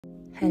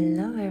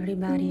Hello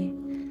everybody,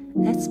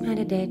 let's spend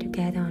a day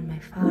together on my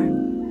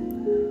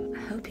farm. I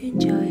hope you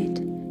enjoy it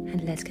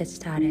and let's get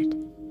started.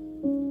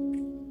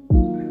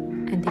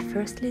 And the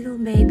first little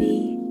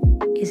baby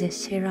is a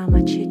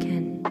Sirama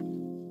chicken.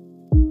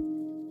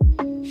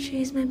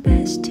 She's my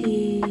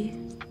bestie.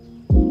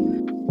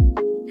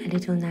 A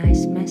little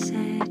nice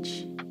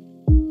message.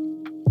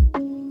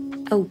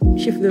 Oh,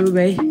 she flew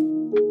away.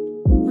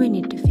 We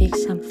need to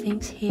fix some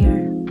things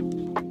here.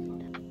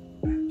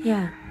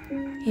 Yeah,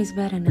 he's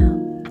better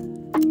now.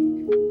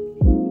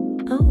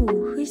 Oh,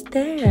 who's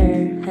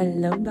there?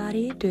 Hello,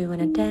 buddy. Do you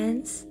wanna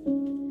dance?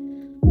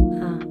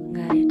 Ah,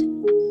 got it.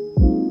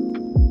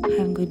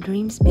 Have good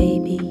dreams,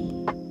 baby.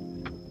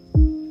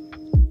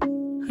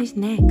 Who's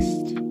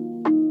next?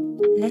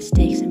 Let's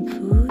take some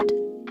food.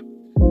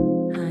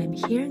 I'm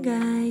here,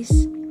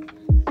 guys.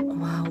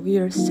 Wow, we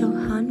are so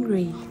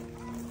hungry.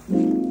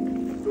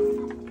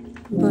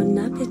 Bon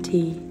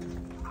appetit.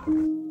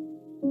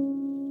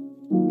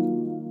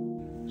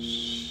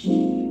 Shh,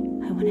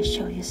 I want to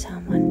show you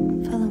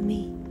someone. Follow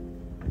me.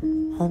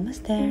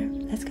 Almost there.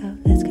 Let's go,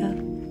 let's go.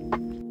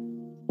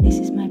 This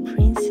is my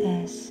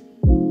princess.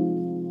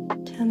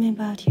 Tell me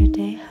about your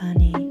day,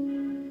 honey.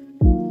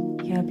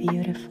 You're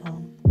beautiful.